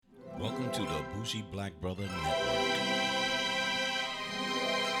to the Bougie Black Brother Network.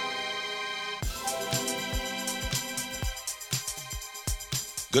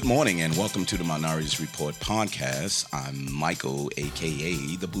 Good morning and welcome to the Minorities Report podcast. I'm Michael, aka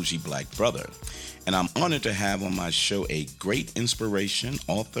the Bougie Black Brother, and I'm honored to have on my show a great inspiration,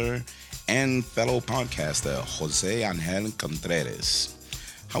 author, and fellow podcaster, Jose Angel Contreras.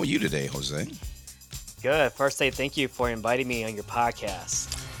 How are you today, Jose? Good. First, say thank you for inviting me on your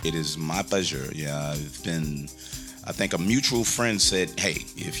podcast. It is my pleasure. Yeah, I think a mutual friend said, hey,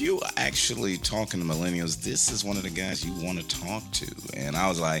 if you are actually talking to millennials, this is one of the guys you want to talk to. And I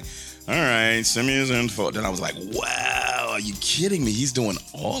was like, all right, send me his info. Then I was like, wow, are you kidding me? He's doing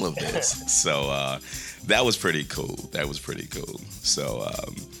all of this. So that was pretty cool. That was pretty cool. So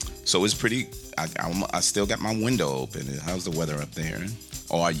it's pretty, I still got my window open. How's the weather up there?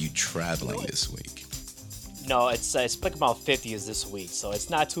 Or are you traveling this week? No, it's like about 50s this week, so it's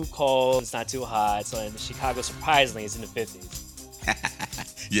not too cold, it's not too hot. So in Chicago, surprisingly, it's in the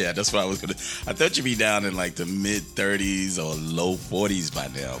 50s. Yeah, that's what I was gonna. I thought you'd be down in like the mid 30s or low 40s by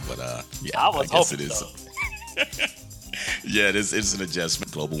now, but yeah, I I was guess hoping it is. so. Yeah, this is an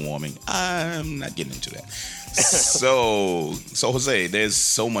adjustment. Global warming. I'm not getting into that. So Jose, there's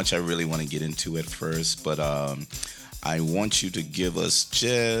so much I really want to get into at first, but I want you to give us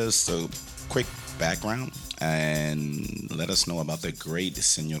just a quick background and let us know about the great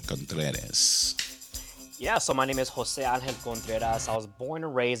Senor Contreras. Yeah, so my name is Jose Angel Contreras. I was born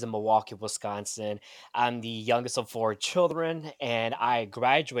and raised in Milwaukee, Wisconsin. I'm the youngest of four children, and I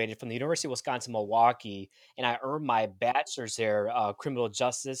graduated from the University of Wisconsin Milwaukee, and I earned my bachelor's there, criminal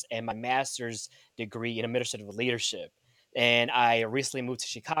justice, and my master's degree in administrative leadership. And I recently moved to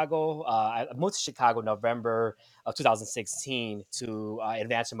Chicago. I moved to Chicago in November of 2016 to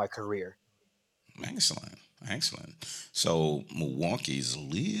advance in my career. Excellent. Excellent. So Milwaukee is a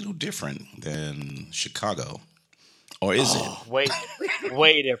little different than Chicago. Or is it? Oh, way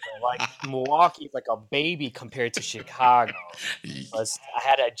different. Like Milwaukee is like a baby compared to Chicago. I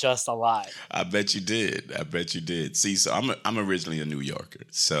had to adjust a lot. I bet you did. I bet you did. See, so I'm originally a New Yorker.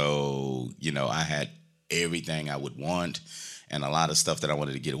 So, I had everything I would want and a lot of stuff that I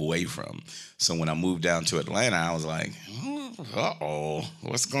wanted to get away from. So when I moved down to Atlanta, I was like, uh-oh,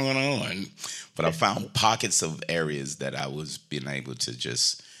 what's going on? But I found pockets of areas that I was being able to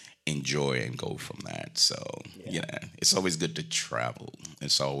just enjoy and go from that. So, Yeah. it's always good to travel.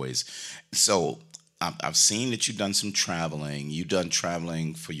 It's always so I've seen that you've done some traveling. You done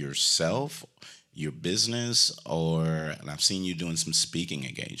traveling for yourself, your business, and I've seen you doing some speaking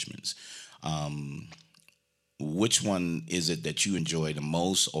engagements. Um, which one is it that you enjoy the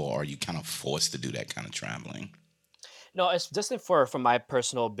most, or are you kind of forced to do that kind of traveling? No, it's just for my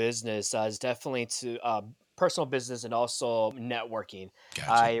personal business. It's definitely to personal business and also networking. Gotcha.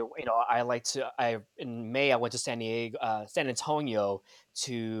 I like to. I In May I went to San Antonio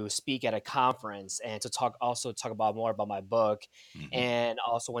to speak at a conference and to talk about more about my book, Hmm. and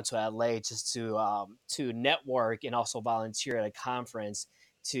also went to LA just to network and also volunteer at a conference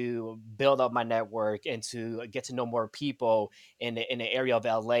to build up my network and to get to know more people in the area of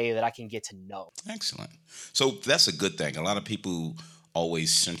LA that I can get to know. Excellent. So that's a good thing. A lot of people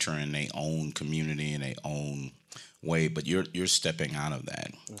always center in their own community in their own way, but you're stepping out of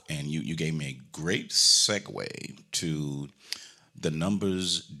that, and you gave me a great segue to the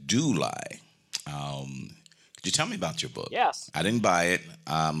numbers do lie. Could you tell me about your book? Yes. I didn't buy it.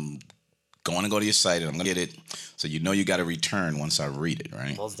 I'm going to go to your site and I'm going to get it. So you got to return once I read it,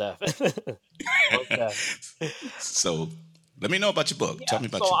 right? Most def. Most def. So let me know about your book. Tell Yeah. me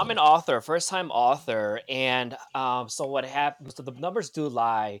about So your I'm book. an author, first time author, and so what happened? So the numbers do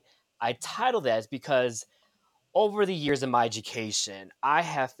lie. I titled that because over the years in my education, I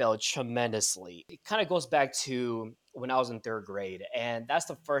have failed tremendously. It kind of goes back to when I was in third grade, and that's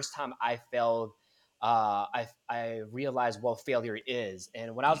the first time I failed. I realized what failure is.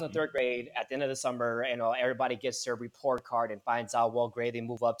 And when I was in Hmm. third grade, at the end of the summer, everybody gets their report card and finds out what grade they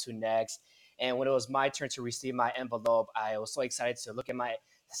move up to next. And when it was my turn to receive my envelope, I was so excited to look at to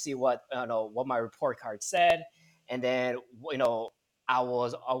see what my report card said, and then you know I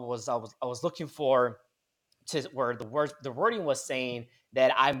was looking for to where the wording was saying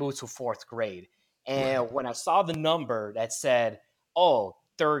that I moved to fourth grade. Right. And when I saw the number that said, "Oh,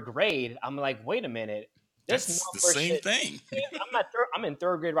 third grade," I'm like, "Wait a minute, this That's the number same should." thing. I'm in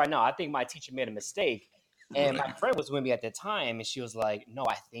third grade right now. I think my teacher made a mistake. And my Right. friend was with me at the time, and she was like, "No,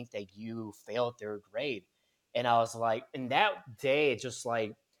 I think that you failed third grade." And I was like, and that day, it just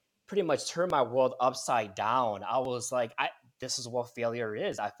like pretty much turned my world upside down. I was like, this is what failure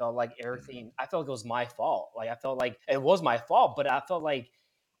is. I felt like everything. I felt like it was my fault. Like I felt like it was my fault, but I felt like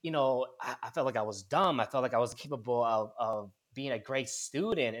I felt like I was dumb. I felt like I was capable of being a great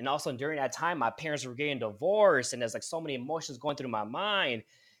student. And also during that time, my parents were getting divorced, and there's like so many emotions going through my mind.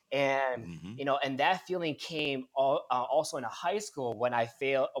 And Hmm. and that feeling came also in high school when I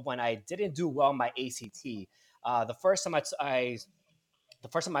didn't do well in my ACT. The first time I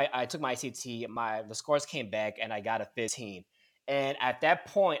took my ACT, the scores came back and I got a 15. And at that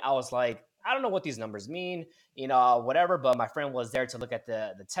point, I was like, I don't know what these numbers mean, whatever. But my friend was there to look at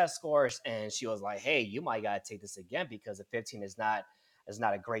the test scores, and she was like, "Hey, you might gotta take this again because a 15 is not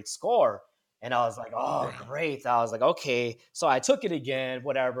a great score." And I was like, "Oh, Right. great!" I was like, "Okay." So I took it again,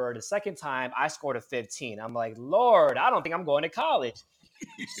 whatever. The second time, I scored a 15. I'm like, "Lord, I don't think I'm going to college."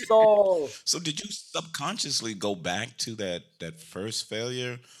 So, So did you subconsciously go back to that first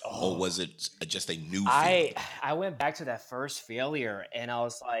failure, or oh, was it just a new I feeling? I went back to that first failure, and Okay. I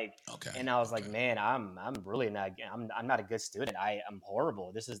was like, Okay. man, I'm really not I'm not a good student. I'm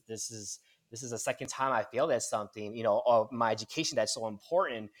horrible. This is the second time I failed at something, of my education that's so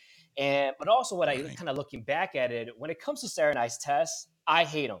important. And but also what I Right. kind of looking back at it, when it comes to standardized tests, I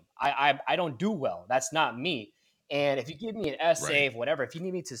hate them. I don't do well. That's not me. And if you give me an Right. essay, whatever, if you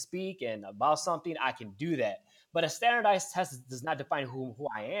need me to speak and about something, I can do that. But a standardized test does not define who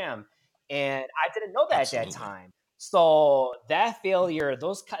I am, and I didn't know that at that Absolutely. time. So that failure,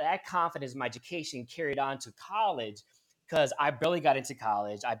 that confidence in my education carried on to college because I barely got into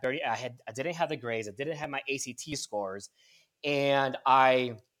college. I didn't have the grades. I didn't have my ACT scores, and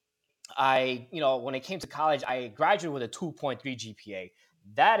when it came to college, I graduated with a 2.3 GPA.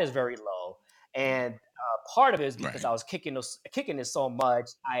 That is very low, and part of it is because Right. I was kicking it so much.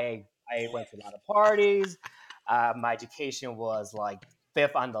 I went to a lot of parties. My education was like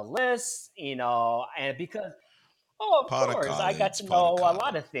fifth on the list, and because oh, of Part of course. I got college. to Part of know a college.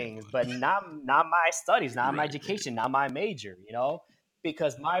 lot of You things, know. but not my studies, not my Right. Right. education, not my major,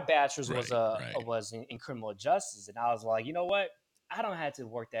 because my bachelor's was Right. Right. in criminal justice, and I was like, you know what? I don't have to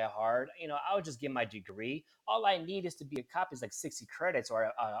work that hard. I'll just get my degree. All I need is to be a cop is like 60 credits or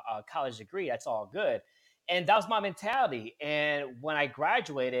a college degree. That's all good. And that was my mentality. And when I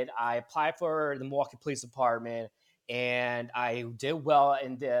graduated, I applied for the Milwaukee Police Department, and I did well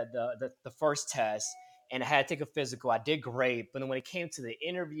in the first test, and I had to take a physical. I did great, but then when it came to the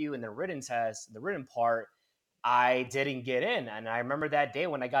interview and the written test, the written part, I didn't get in. And I remember that day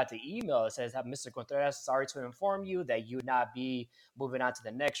when I got the email. It says, "Mr. Contreras, sorry to inform you that you would not be moving on to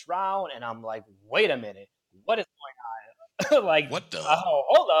the next round." And I'm like, "Wait a minute, what is going on?" Like, What the? oh,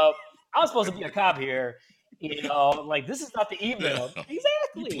 hold up, I'm supposed to be a cop here. Like this is not the email. You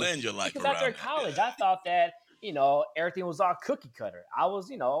Exactly. planned your life Because after around that. college, I Yeah. thought that everything was all cookie cutter.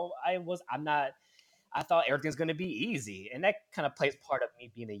 I'm not. I thought everything's going to be easy, and that kind of plays part of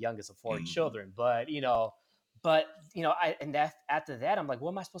me being the youngest of four Hmm. children. But I and that after that, I'm like,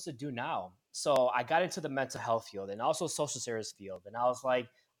 what am I supposed to do now? So I got into the mental health field and also social service field, and I was like,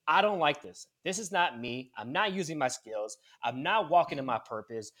 I don't like this. This is not me. I'm not using my skills. I'm not walking in my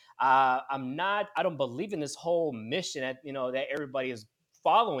purpose. I'm not. I don't believe in this whole mission that everybody is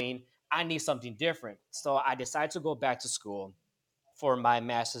following. I need something different. So I decided to go back to school for my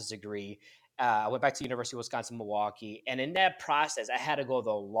master's degree. I went back to University of Wisconsin Milwaukee, and in that process, I had to go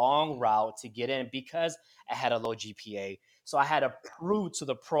the long route to get in because I had a low GPA. So I had to prove to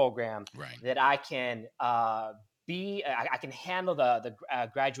the program Right. that I can I can handle the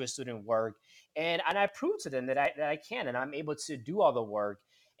graduate student work, and I proved to them that I can, and I'm able to do all the work.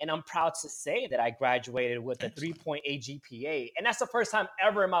 And I'm proud to say that I graduated with a Excellent. 3.8 GPA, and that's the first time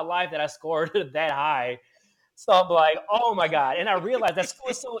ever in my life that I scored that high. So I'm like, oh my God. And I realized that school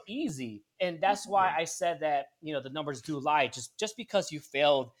is so easy. And that's why I said that, the numbers do lie. Just because you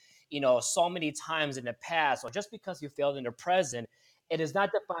failed, so many times in the past, or just because you failed in the present, it does not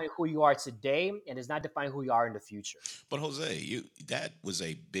define who you are today, and does not define who you are in the future. But Jose, you that was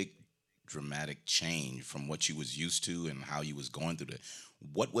a big dramatic change from what you was used to and how you was going through it.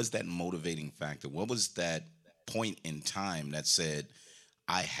 What was that motivating factor? What was that point in time that said,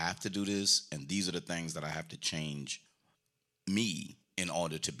 I have to do this and these are the things that I have to change me in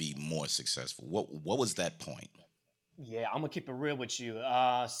order to be more successful? What was that point? Yeah, I'm gonna keep it real with you.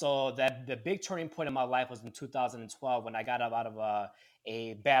 So that the big turning point in my life was in 2012 when I got up out of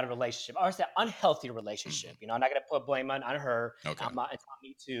a bad relationship, or it's an unhealthy relationship. Hmm. I'm not gonna put blame on her. Okay. It's on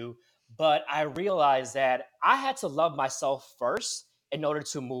me too. But I realized that I had to love myself first in order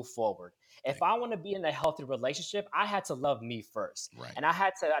to move forward. If Right. I want to be in a healthy relationship, I had to love me first, Right. and I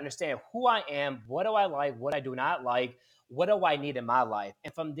had to understand who I am, what do I like, what I do not like, what do I need in my life,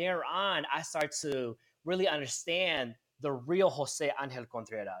 and from there on, I start to really understand the real Jose Angel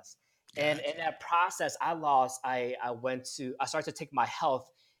Contreras. And in Gotcha. that process, I started to take my health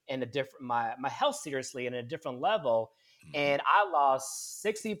in a different my health seriously in a different level, Hmm. and I lost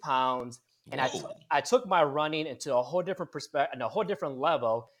 60 pounds, and Whoa. I took my running into a whole different perspective and a whole different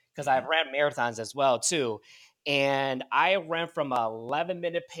level because Hmm. I've ran marathons as well too, and I ran from a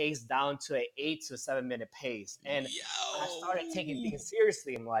 11-minute pace down to an 8 to 7 minute pace, and I started taking Yo. things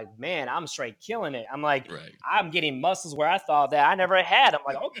seriously. I'm like, man, I'm straight killing it. I'm like, Right. I'm getting muscles where I thought that I never had. I'm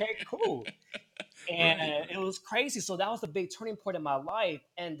like, okay, cool. And Right. it was crazy. So that was the big turning point in my life.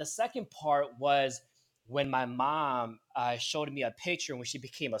 And the second part was when my mom showed me a picture when she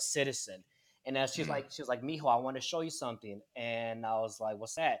became a citizen. And Mm. she was like, Mijo, I want to show you something. And I was like,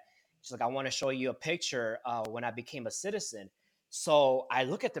 what's that? She's like, I want to show you a picture when I became a citizen. So I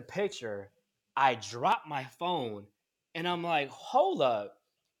look at the picture, I drop my phone, and I'm like, hold up.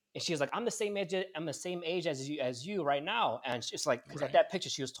 And she's like, I'm the same age as you right now. And she's like, because at Right. that picture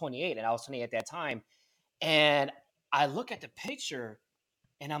she was 28 and I was 20 at that time. And I look at the picture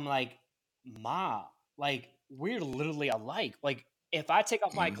and I'm like, Ma, like we're literally alike. Like if I take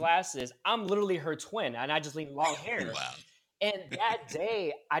off my Hmm. glasses, I'm literally her twin and I just leave long hair. Wow. And that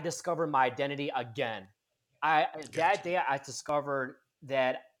day, I discovered my identity again. I Gotcha. that day I discovered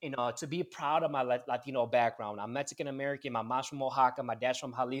that to be proud of my Latino background. I'm Mexican American. My mom's from Oaxaca. My dad's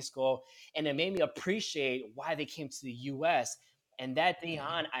from Jalisco, and it made me appreciate why they came to the U.S. And that day Hmm.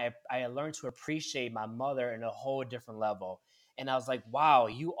 on, I learned to appreciate my mother in a whole different level. And I was like, wow,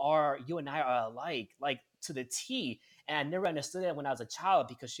 you and I are alike, like to the T. And I never understood that when I was a child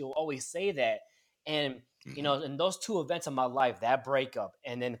because she'll always say that. And Hmm. in those two events of my life, that breakup,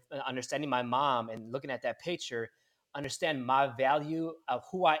 and then understanding my mom and looking at that picture, understand my value of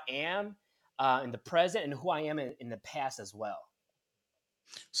who I am in the present and who I am in the past as well.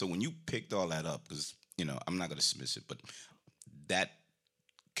 So when you picked all that up, because I'm not going to dismiss it, but that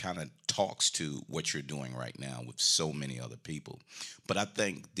kind of talks to what you're doing right now with so many other people. But I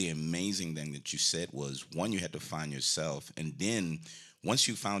think the amazing thing that you said was one, you had to find yourself. And then once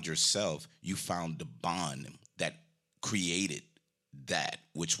you found yourself, you found the bond that created that,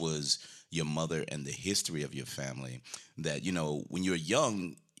 which was your mother and the history of your family. That, when you're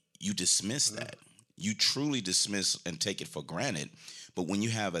young, you dismiss Mhm. that. You truly dismiss and take it for granted. But when you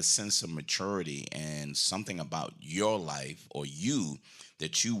have a sense of maturity and something about your life or you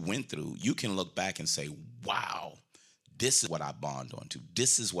that you went through, you can look back and say, wow, this is what I bond onto.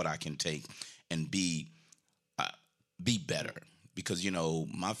 This is what I can take and uh, be better. Because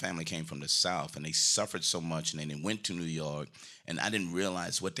my family came from the South and they suffered so much, and then they went to New York, and I didn't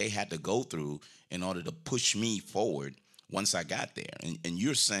realize what they had to go through in order to push me forward once I got there. And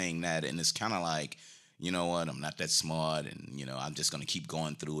you're saying that, and it's kind of like, you know what, I'm not that smart, and I'm just gonna keep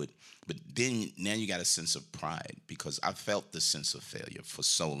going through it. But then now you got a sense of pride because I felt the sense of failure for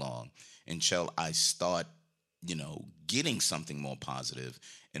so long until I start getting something more positive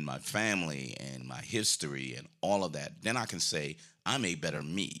in my family and my history and all of that. Then I can say I'm a better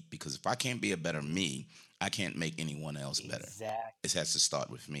me, because if I can't be a better me, I can't make anyone else better. It Exactly. has to start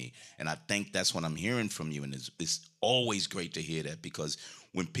with me. And I think that's what I'm hearing from you. And it's always great to hear that, because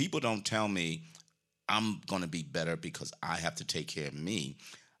when people don't tell me I'm going to be better because I have to take care of me,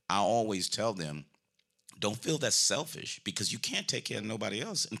 I always tell them, don't feel that selfish, because you can't take care of nobody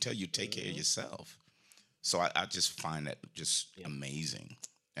else until you take care of Hmm. yourself. So I just find that just Yeah. amazing,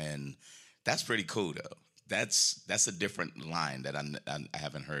 and that's pretty cool though. That's a different line that I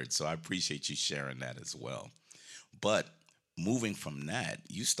haven't heard. So I appreciate you sharing that as well. But moving from that,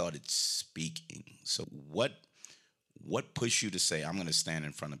 you started speaking. So what pushed you to say I'm going to stand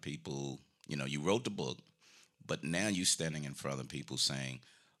in front of people? You wrote the book, but now you standing in front of people saying,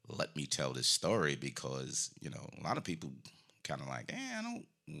 "Let me tell this story," because a lot of people kind of like, I don't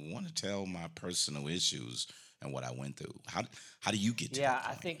want to tell my personal issues and what I went through. How do you get to Yeah, that I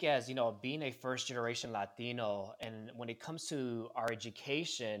point? think as being a first generation Latino, and when it comes to our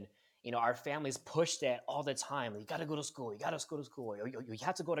education, our families push that all the time. You got to go to school. You got to go to school. You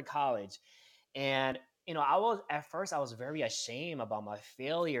have to go to college. And I was at first I was very ashamed about my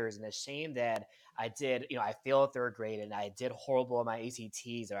failures and ashamed that I did. I failed third grade and I did horrible on my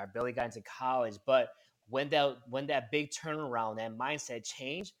ACTs, or I barely got into college. But when that big turnaround, that mindset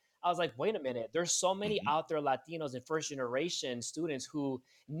changed, I was like, wait a minute, there's so many Hmm. out there Latinos and first generation students who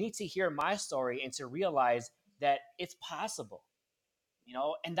need to hear my story and to realize that it's possible.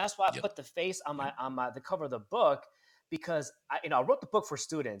 And that's why I Yep. put the face on Yep. my the cover of the book, because I wrote the book for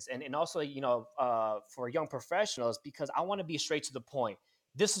students, and also for young professionals, because I want to be straight to the point.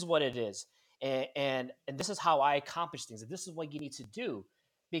 This is what it is, and this is how I accomplish things, and this is what you need to do,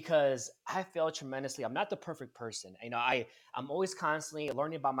 because I failed tremendously. I'm not the perfect person. I'm always constantly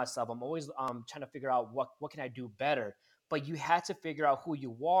learning about myself. I'm always trying to figure out what can I do better. but you had to figure out who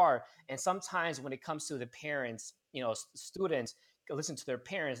you are. And sometimes when it comes to the parents, students listen to their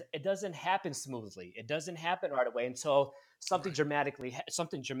parents, it doesn't happen smoothly. It doesn't happen right away until Right.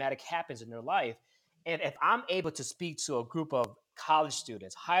 something dramatic happens in their life. And if I'm able to speak to a group of college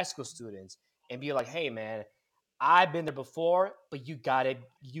students, high school students, and be like, hey man, I've been there before, but you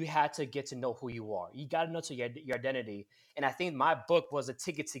had to get to know who you are. You got to know to your identity. And I think my book was a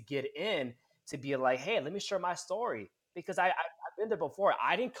ticket to get in, to be like, hey, let me share my story, because I've been there before.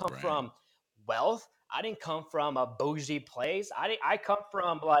 I didn't come Right. from wealth. I didn't come from a bougie place. I come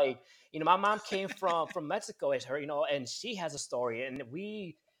from, like, my mom came from Mexico, as her, and she has a story. And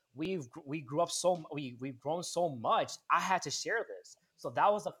we grew up we've grown so much. I had to share this. So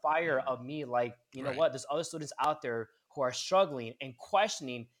that was the fire of me, like, Right. what, there's other students out there who are struggling and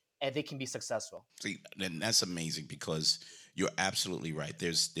questioning, and they can be successful. See, and that's amazing because you're absolutely right.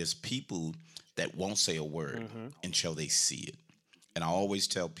 There's people that won't say a word Mm-hmm. until they see it. And I always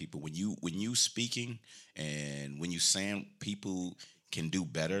tell people when you speaking and when you saying people can do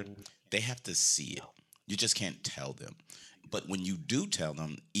better, Mm-hmm. they have to see it. No. You just can't tell them. But when you do tell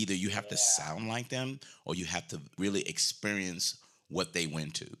them, either you have to Yeah. sound like them or you have to really experience what they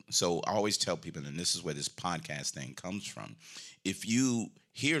went to. So I always tell people, and this is where this podcast thing comes from. If you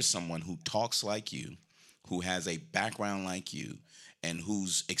hear someone who talks like you, who has a background like you, and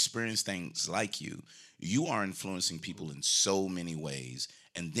who's experienced things like you are influencing people in so many ways.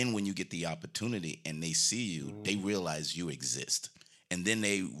 And then when you get the opportunity and they see you, they Mm-hmm. realize you exist. And then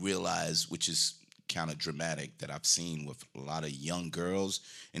they realize, which is kind of dramatic that I've seen with a lot of young girls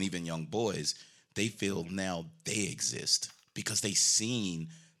and even young boys, they feel now they exist because they seen,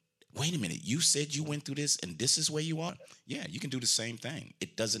 wait a minute, you said you went through this and this is where you are? Yeah, you can do the same thing.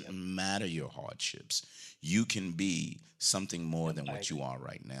 It doesn't Yep. matter your hardships. You can be something more Yep. than I what you agree. are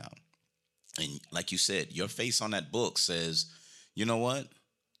right now. And like you said, your face on that book says, you know what?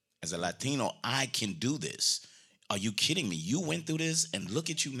 As a Mm-hmm. Latino, I can do this. Are you kidding me? You went through this and look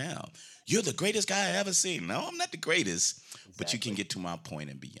at you now. You're the greatest guy I ever seen. No, I'm not the greatest, but you can Exactly. get to my point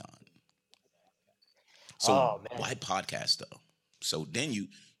and beyond. So Oh man. why podcast though? So then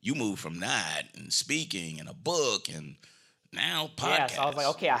you move from that and speaking and a book and now Yeah, so I was like, podcast.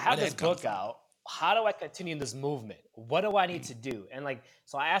 okay, I Where have this that come book from? out. How do I continue this movement? What do I need to do? And, like,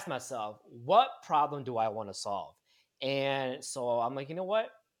 so I asked myself, what problem do I want to solve? And so I'm like, you know what?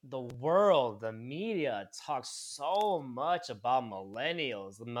 The world, the media talks so much about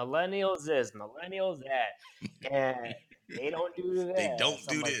millennials. The millennials this, millennials that, and they don't do They this. don't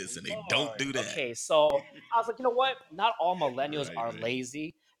I'm do like, this and they don't Lord. do that. Okay, so I was like, you know what? Not all millennials Right, are right.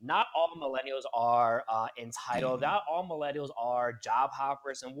 lazy. Not all millennials are entitled. Hmm. Not all millennials are job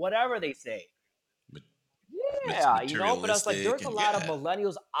hoppers and whatever they say. But it's Yeah, but I was like, materialistic there's a and lot of yeah.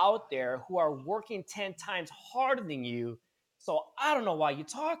 millennials out there who are working 10 times harder than you. So I don't know why you're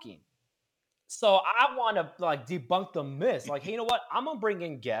talking. So I want to, like, debunk the myths. Like, hey, you know what? I'm gonna bring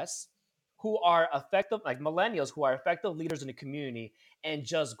in guests who are effective, like millennials who are effective leaders in the community, and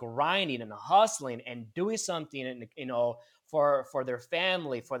just grinding and hustling and doing something, and for their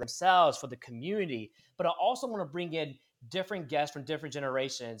family, for themselves, for the community. But I also want to bring in different guests from different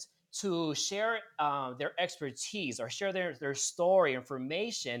generations to share their expertise or share their story,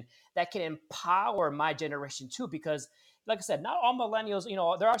 information that can empower my generation too. Because, like I said, not all millennials,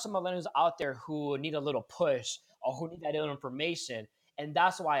 there are some millennials out there who need a little push or who need that little information. And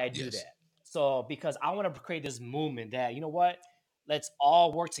that's why I do Yes. that. So, because I want to create this movement that, you know what, let's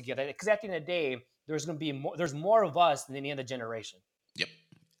all work together. Because at the end of the day, there's more of us than any other generation. Yep,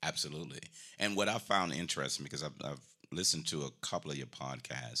 absolutely. And what I found interesting because I've listened to a couple of your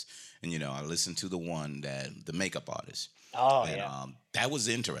podcasts, and I listened to the one that the makeup artist, Oh, and yeah. that was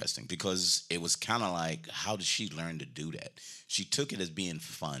interesting because it was kind of like, how did she learn to do that? She took it as being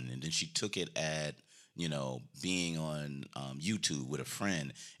fun, and then she took it at being on YouTube with a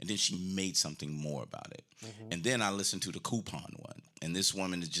friend, and then she made something more about it. Hmm. And then I listened to the coupon one, and this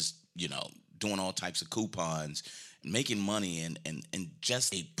woman is just doing all types of coupons, making money, and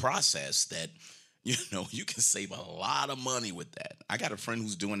just a process that you can save a lot of money with that. I got a friend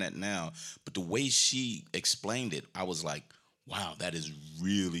who's doing that now, but the way she explained it, I was like, wow, that is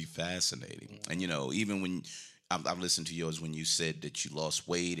really fascinating. And even when I've listened to yours when you said that you lost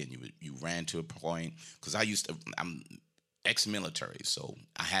weight and you ran to a point, because I'm ex-military, so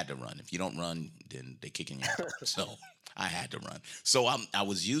I had to run. If you don't run, then they kicking you out. So I had to run. So I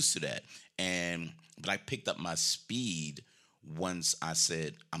was used to that, and but I picked up my speed once I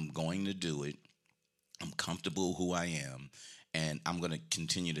said I'm going to do it. I'm comfortable who I am, and I'm going to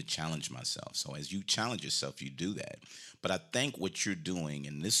continue to challenge myself. So as you challenge yourself, you do that. But I think what you're doing,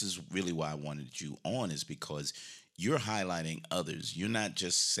 and this is really why I wanted you on, is because you're highlighting others. You're not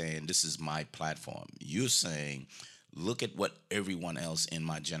just saying this is my platform. You're saying, look at what everyone else in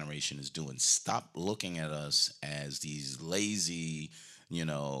my generation is doing. Stop looking at us as these lazy,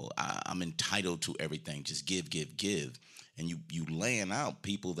 I'm entitled to everything. Just give, give, give. And you laying out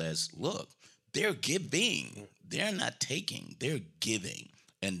people that's, look, they're giving. They're not taking. They're giving.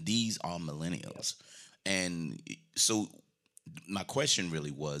 And these are Yep. millennials. And so my question really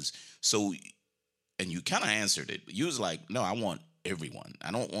was, so, and you kind of answered it. You was like, no, I want everyone.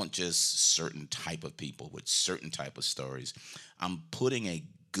 I don't want just certain type of people with certain type of stories. I'm putting a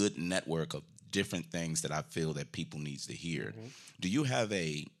good network of different things that I feel that people needs to hear. Mhm. Do you have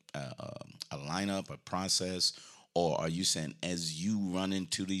a lineup, a process, or are you saying as you run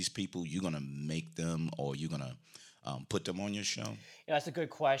into these people, you're gonna make them, or you're gonna put them on your show? Yeah, that's a good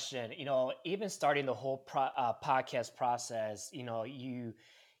question. Even starting the whole podcast process,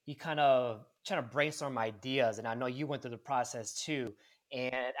 you kind of trying to brainstorm ideas, and I know you went through the process too.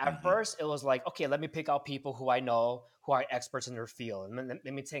 And at Hmm. first, it was like, okay, let me pick out people who I know who are experts in their field, and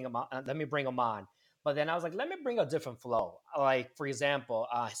let me take them on, let me bring them on. But then I was like, let me bring a different flow. Like for example,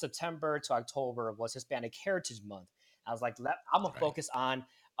 September to October was Hispanic Heritage Month. I was like, I'm gonna Right. focus on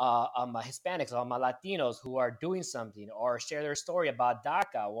my Hispanics, on my Latinos who are doing something or share their story about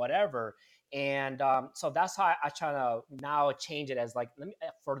DACA, whatever. And so that's how I try to now change it as like,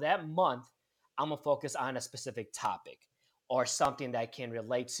 for that month, I'm gonna focus on a specific topic or something that can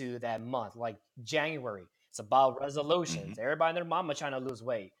relate to that month. Like January, it's about Hmm. resolutions. Everybody and their mama trying to lose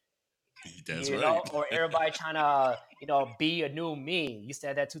weight, That's right. or everybody trying to, be a new me. You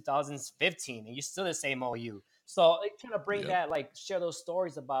said that 2015, and you're still the same old you. So like, trying to bring Yep. that, like, share those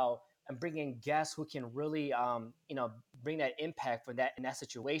stories about and bring in guests who can really, bring that impact for that in that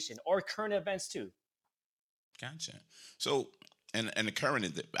situation or current events too. Gotcha. So, and the current,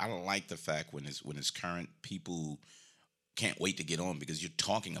 I don't like the fact when it's current, people can't wait to get on because you're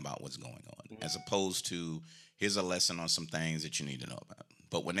talking about what's going on, as opposed to here's a lesson on some things that you need to know about.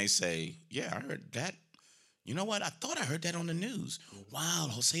 But when they say, "Yeah, I heard that," you know what? I thought I heard that on the news. Mhm. Wow,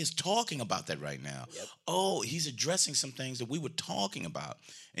 Jose is talking about that right now. Yep. Oh, he's addressing some things that we were talking about.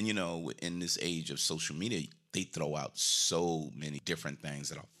 And in this age of social media, they throw out so many different things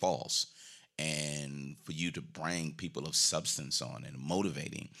that are false. And for you to bring people of substance on and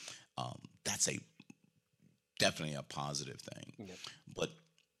motivating, that's a definitely a positive thing. Yep. But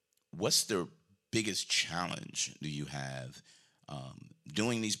what's the biggest challenge do you have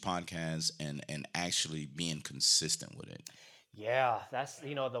doing these podcasts and actually being consistent with it? Yeah, that's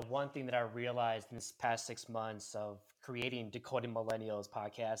the one thing that I realized in this past 6 months of creating Decoding Millennials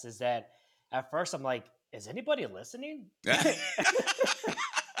podcast is that at first I'm like, is anybody listening?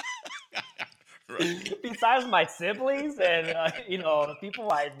 Right. Besides my siblings and people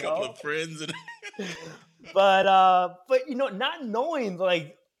I Couple know. of friends and But not knowing,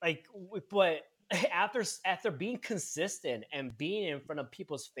 but after being consistent and being in front of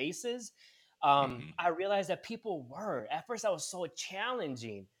people's faces, Mhm. I realized that people were. At first that was so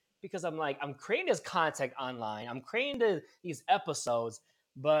challenging because I'm like, I'm creating this content online, I'm creating these episodes,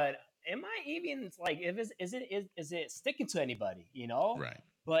 but am I even, like, if it's is it sticking to anybody, Right.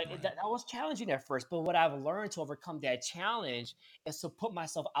 but Right. that was challenging at first. But what I've learned to overcome that challenge is to put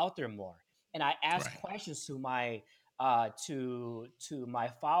myself out there more, and I ask Right. questions to my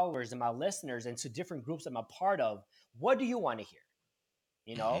followers and my listeners and to different groups I'm a part of. What do you want to hear?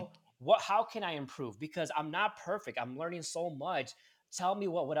 You Hmm. know, how can I improve? Because I'm not perfect. I'm learning so much. Tell me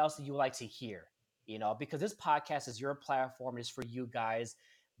what else do you like to hear? Because this podcast is your platform, is for you guys.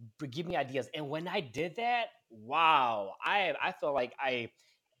 Give me ideas. And when I did that, wow, I feel like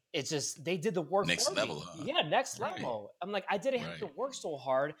it's just they did the work Next for me. level, huh? Yeah, next Right. level. I'm like, I didn't have to Right. work so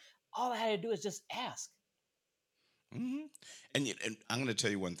hard. All I had to do is just ask. Hmm. And I'm going to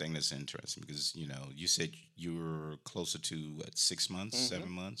tell you one thing that's interesting because you said you're closer to what, 6 months, Hmm. 7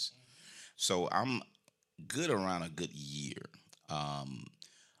 months. So I'm good around a good year. Um,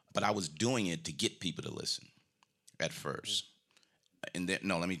 but I was doing it to get people to listen at first. And then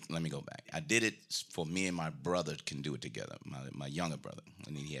no, let me go back. I did it for me and my brother can do it together. My younger brother,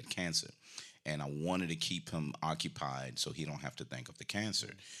 and he had cancer, and I wanted to keep him occupied so he don't have to think of the cancer.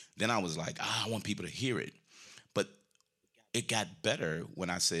 Then I was like, I want people to hear it, but it got better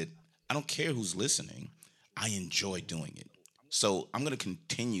when I said, I don't care who's listening. I enjoy doing it. So I'm going to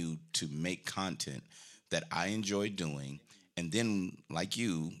continue to make content that I enjoy doing. And then, like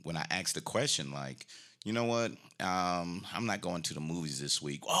you, when I asked the question, like, you know what? I'm not going to the movies this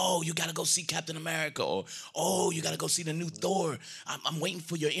week. Oh, you got to go see Captain America. Or, oh, you got to go see the new Thor. I'm waiting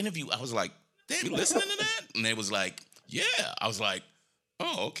for your interview. I was like, damn, you listening to that? And they was like, yeah. I was like,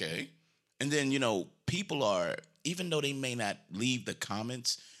 oh, okay. And then, people are even though they may not leave the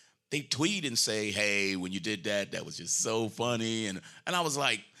comments, they tweet and say, "Hey, when you did that, that was just so funny." And I was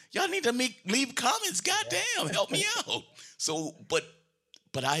like, "Y'all need to leave comments. Goddamn, help me out." So, but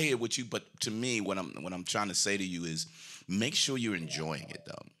I hear what you. But to me, what I'm trying to say to you is, make sure you're enjoying it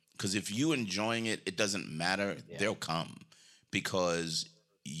though, because if you're enjoying it, it doesn't matter. Yeah. They'll come because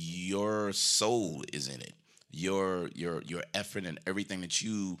your soul is in it. Your effort and everything that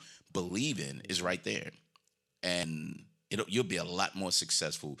you believe in is Mhm. right there, and you'll be a lot more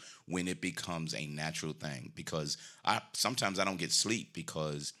successful when it becomes a natural thing. Because I sometimes I don't get sleep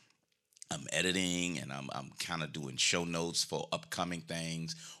because I'm editing and I'm kind of doing show notes for upcoming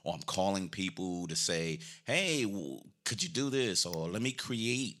things, or I'm calling people to say, "Hey, could you do this?" or "Let me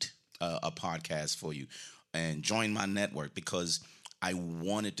create a podcast for you and join my network," because I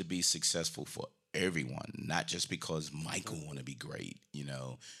want it to be successful for everyone, not just because Michael want to be great, you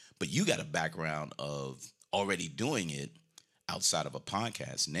know. But you got a background of already doing it outside of a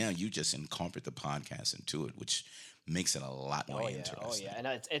podcast. Now you just incorporate the podcast into it, which makes it a lot more Oh yeah, interesting. and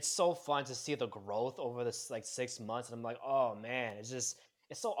it's so fun to see the growth over this like 6 months, and I'm like, oh man, it's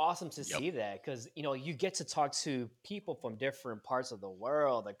so awesome to Yep. see that because you get to talk to people from different parts of the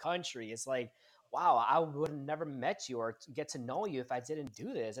world, the country. It's like, wow, I would have never met you or get to know you if I didn't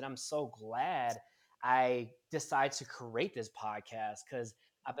do this, and I'm so glad I decided to create this podcast because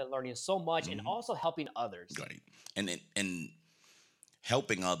I've been learning so much and Hmm. also helping others. Right. And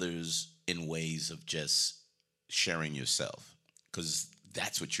helping others in ways of just sharing yourself, because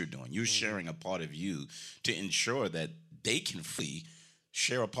that's what you're doing. You're Hmm. sharing a part of you to ensure that they can freely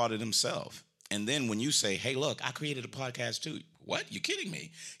share a part of themselves. And then when you say, "Hey, look, I created a podcast too." What? You kidding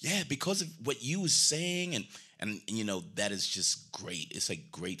me? Yeah, because of what you was saying, and that is just great. It's a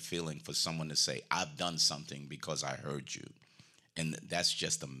great feeling for someone to say, "I've done something because I heard you." And that's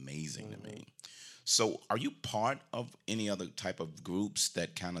just amazing to Hmm. me. So, are you part of any other type of groups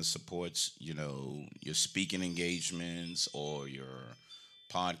that kind of supports, your speaking engagements or your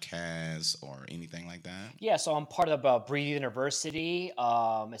podcasts or anything like that? Yeah, so I'm part of Breathe University.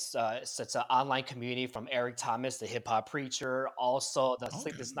 It's an online community from Eric Thomas, the hip hop preacher. Also, the Okay,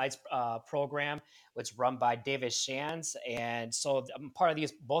 Sleepless Nights program, which run by David Shands. And so I'm part of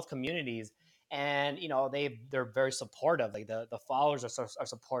these both communities. And they're very supportive. Like the followers are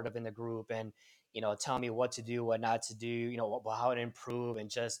supportive in the group, and telling me what to do, what not to do. How to improve, and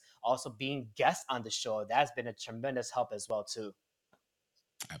just also being guests on the show. That's been a tremendous help as well too.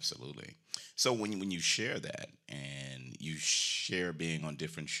 absolutely. So when you share that and you share being on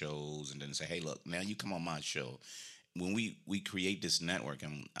different shows and then say, "Hey, look, now you come on my show." When we create this network,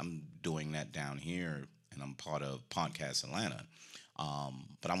 I'm doing that down here, and I'm part of Podcast Atlanta.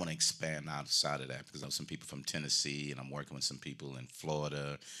 But I want to expand outside of that because I know some people from Tennessee, and I'm working with some people in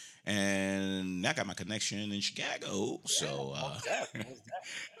Florida, and I got my connection in Chicago. Yeah, So most definitely,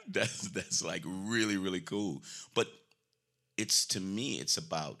 most that's like really really cool. But it's to me, it's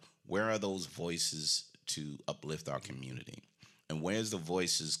about where are those voices to uplift our definitely. community, and where's the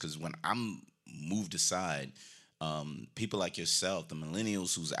voices? Because when I'm moved aside, people like yourself, the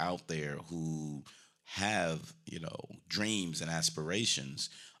millennials who's out there who have dreams and aspirations,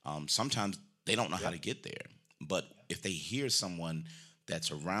 sometimes they don't know how Yep. to get there. But if they hear someone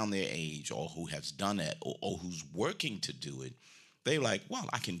that's around their age or who has done it, or who's working to do it, they like, well,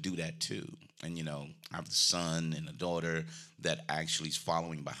 I can do that too. And I have a son and a daughter that actually is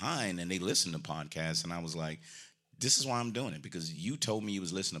following behind, and they listen to podcasts. And I was like, this is why I'm doing it, because you told me you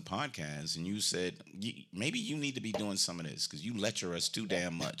was listening to podcasts, and you said, maybe you need to be doing some of this because you lecture us too Yeah.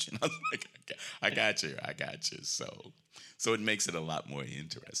 damn much." And I was like, I got you. So it makes it a lot more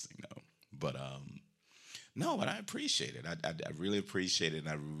interesting though. But no, but I appreciate it. I really appreciate it. And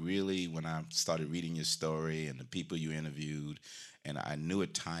I really, when I started reading your story and the people you interviewed, and I knew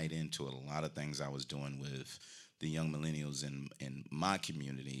it tied into a lot of things I was doing with the young millennials in my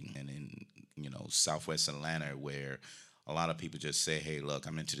community and in Southwest Atlanta, where a lot of people just say, "Hey, look,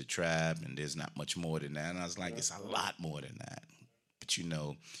 I'm into the trap, and there's not much more than that." And I was like, "It's a Mhm. lot more than that." But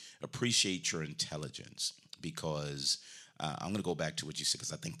appreciate your intelligence, because I'm going to go back to what you said,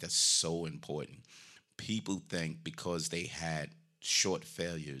 because I think that's so important. People think because they had short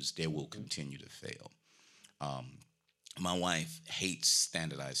failures, they will Mhm. continue to fail. My wife hates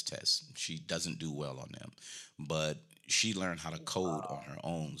standardized tests. She doesn't do well on them, but she learned how to code on Wow. her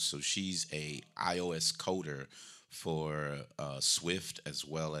own. So she's a iOS coder for Swift, as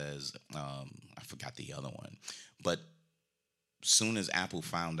well as I forgot the other one. But soon as Apple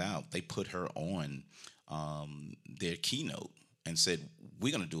found out, they put her on their keynote and said,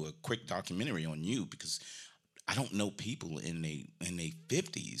 "We're going to do a quick documentary on you, because I don't know people in they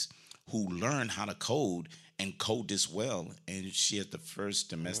 50s who learned how to code and code this well, and she has the first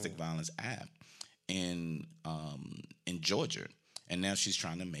domestic violence app in Georgia, and now she's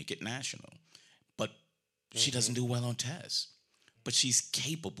trying to make it national. But she doesn't do well on tests. But she's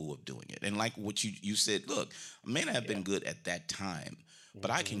capable of doing it. And like what you said, look, I may not have been good at that time, but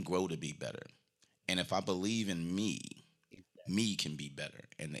I can grow to be better. And if I believe in me can be better.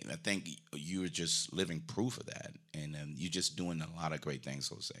 And I think you're just living proof of that. And you're just doing a lot of great things,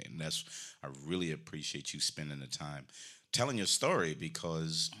 Jose. And I really appreciate you spending the time telling your story,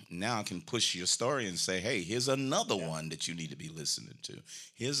 because now I can push your story and say, hey, here's another one that you need to be listening to.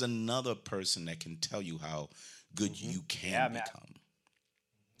 Here's another person that can tell you how good you can become.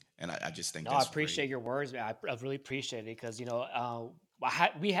 And I just think No, I that's appreciate great. your words, man. I really appreciate it because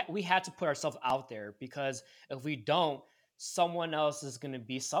we had to put ourselves out there, because if we don't, someone else is going to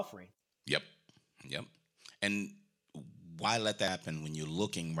be suffering. Yep. Yep. And why let that happen when you're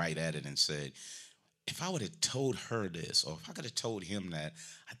looking right at it and said, if I would have told her this, or if I could have told him that,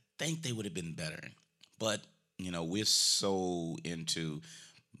 I think they would have been better. But, we're so into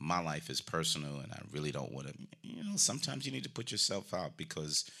my life is personal, and I really don't want to, sometimes you need to put yourself out,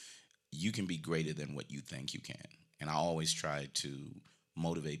 because you can be greater than what you think you can. And I always try to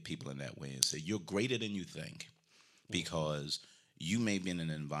motivate people in that way and say, you're greater than you think, because you may be in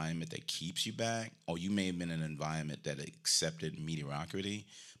an environment that keeps you back, or you may have been in an environment that accepted mediocrity.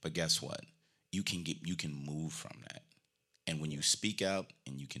 But guess what? You can move from that. And when you speak out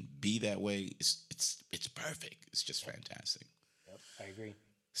and you can be that way, it's perfect. It's just fantastic. Yep, I agree.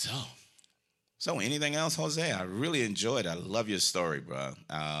 So anything else, Jose? I really enjoyed it. I love your story, bro.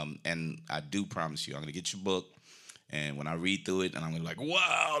 And I do promise you, I'm gonna get your book, and when I read through it, and I'm gonna be like,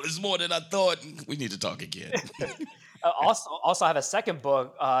 wow, this is more than I thought. We need to talk again. Also, I have a second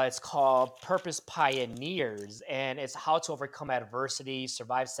book. It's called Purpose Pioneers, and it's how to overcome adversity,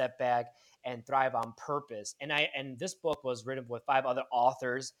 survive setback, and thrive on purpose. And this book was written with 5 other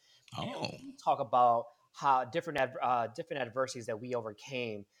authors, and Oh, we talk about how different adversities that we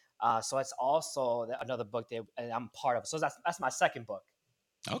overcame. So it's also another book that I'm part of. So that's my second book.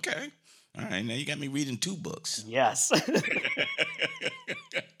 okay. All right. Now you got me reading 2 books. Yes.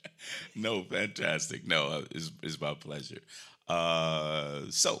 No, fantastic. No, it's my pleasure.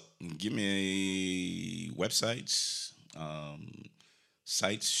 So give me websites,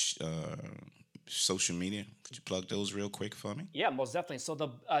 sites, social media. Could you plug those real quick for me? Yeah, most definitely. So to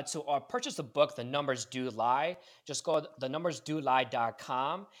purchase the book, The Numbers Do Lie, just go to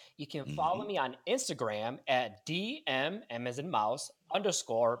thenumbersdolie.com. You can follow Hmm. me on Instagram at DM as in mouse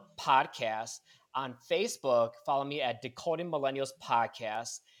underscore podcast. On Facebook, follow me at Decoding Millennials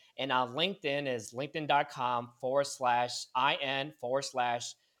Podcast. And on LinkedIn is linkedin.com/IN/,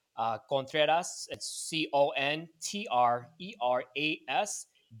 Contreras. It's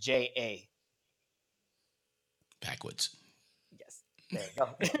CONTRERASJA. Backwards. Yes. There you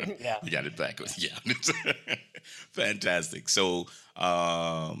go. Yeah. You got it backwards. Yeah. Fantastic. So,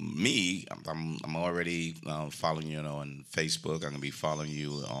 me, I'm already following you on Facebook. I'm gonna be following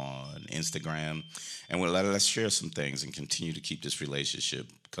you on Instagram, and let's share some things and continue to keep this relationship,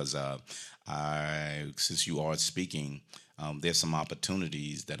 because since you are speaking, there's some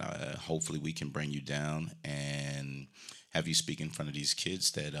opportunities that hopefully we can bring you down and have you speak in front of these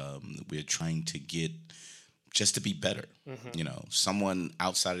kids that we're trying to get just to be better. Mhm. Someone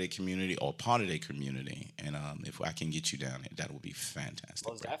outside of their community or part of their community. And if I can get you down there, that would be fantastic,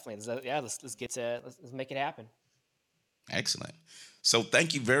 Most bro. definitely. Let's make it happen. Excellent. So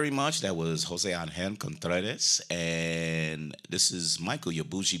thank you very much. That was Jose Angel Contreras. And this is Michael, your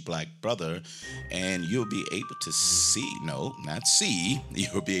bougie black brother. And you'll be able to see, no, not see,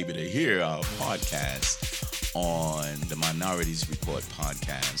 you'll be able to hear our podcast on the Minorities Report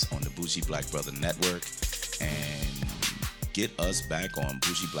podcast on the Bougie Black Brother Network. And get us back on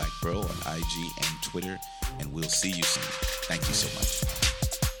Bougie Black Bro on IG and Twitter. And we'll see you soon. Thank you so much.